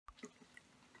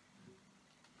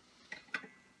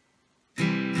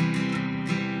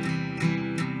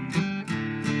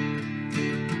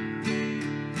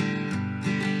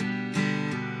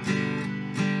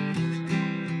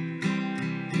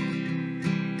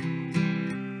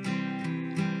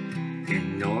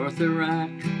In North Iraq,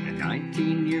 a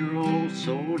 19-year-old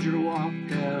soldier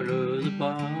walked out of the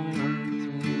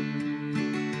bathroom,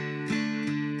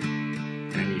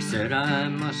 and he said, I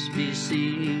must be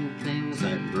seeing things,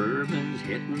 that bourbon's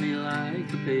hitting me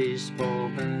like a baseball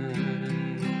bat.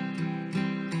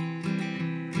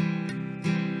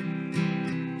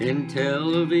 In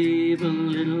Tel Aviv, a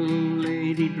little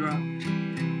lady dropped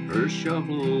her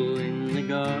shovel in the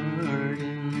garden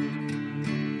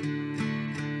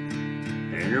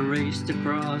and raced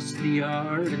across the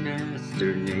yard and asked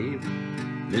her neighbor,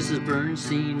 Mrs.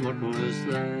 Bernstein, what was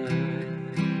that?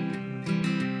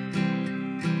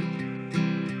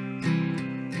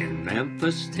 In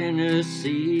Memphis,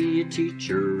 Tennessee, a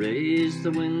teacher raised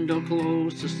the window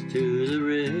closest to the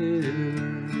river,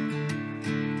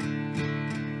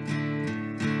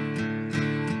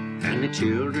 and the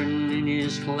children in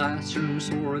his classroom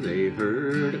swore they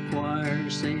heard a choir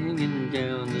singing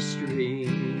down the street.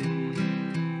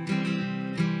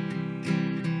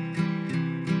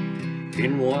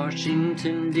 In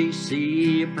Washington,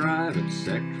 D.C., a private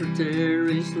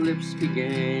secretary's lips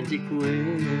began to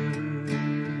quiver,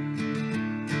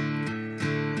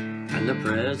 and the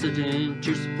president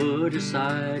just put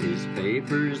aside his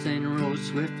papers and rose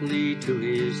swiftly to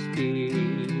his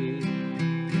feet.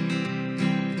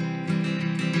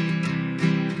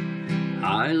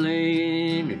 I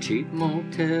lay in a cheap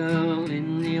motel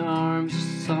in the arms of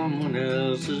someone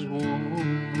else's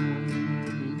woman,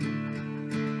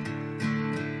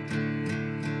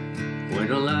 when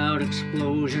a loud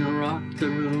explosion rocked the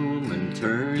room and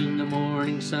turned the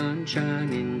morning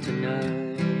sunshine into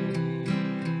night.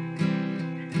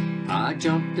 I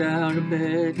jumped out of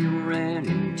bed and ran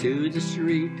into the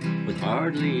street with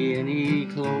hardly any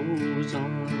clothes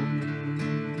on.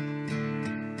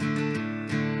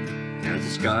 As the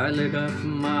sky lit up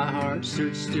and my heart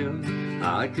stood still,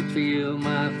 I could feel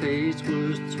my face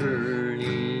was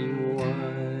turning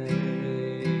white.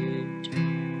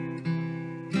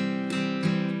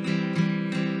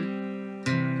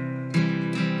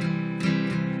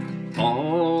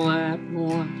 All at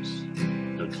once,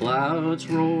 the clouds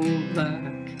rolled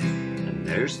back, and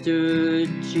there stood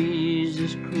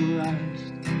Jesus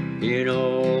Christ in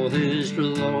all his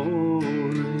glory.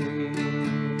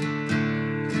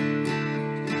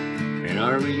 And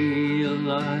I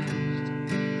realized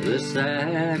the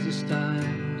saddest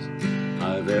eyes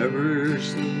I've ever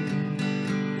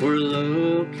seen were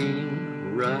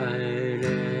looking right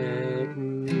at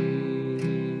me.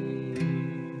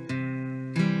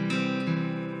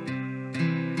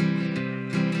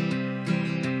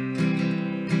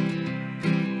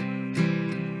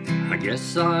 I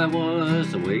guess I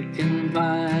was awakened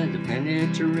by the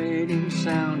penetrating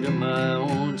sound of my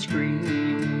own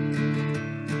screaming,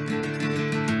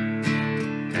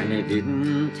 and it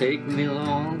didn't take me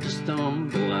long to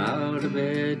stumble out of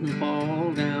bed and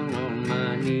fall down on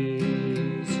my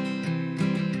knees.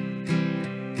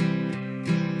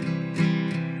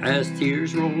 As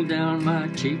tears rolled down my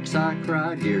cheeks, I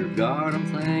cried, Dear God, I'm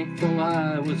thankful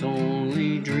I was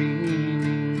only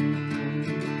dreaming.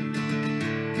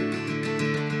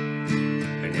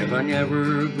 And if I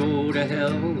never go to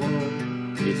hell,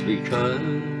 Lord, it's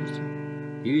because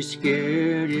you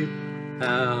scared it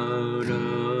out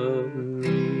of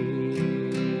me.